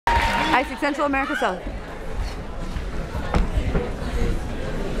AIESEC Central America South.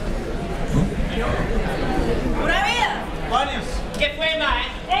 ¡Pura vida! Juanius. ¿Qué fue, mae?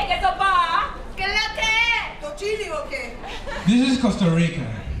 ¿Qué sopa? ¿Qué la que? ¿Tochili o qué? This is Costa Rica.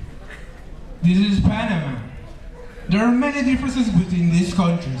 This is Panama. There are many differences between these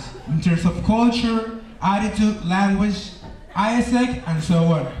countries in terms of culture, attitude, language, AIESEC, and so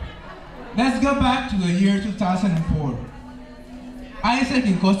on. Let's go back to the year 2004. AIESEC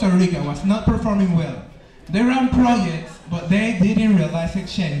in Costa Rica was not performing well. They ran projects, but they didn't realize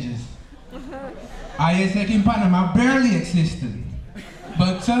exchanges. AIESEC in Panama barely existed,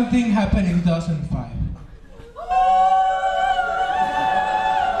 but something happened in 2005.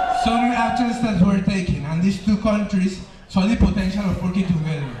 Some actions that were taken, and these two countries saw the potential of working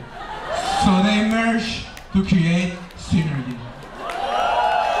together. So they merged to create synergy.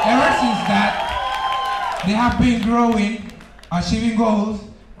 Ever since that, they have been growing, achieving goals,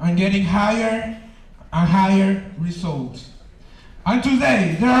 and getting higher and higher results. And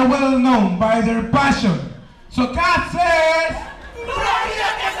today, they are well known by their passion. So CAS says,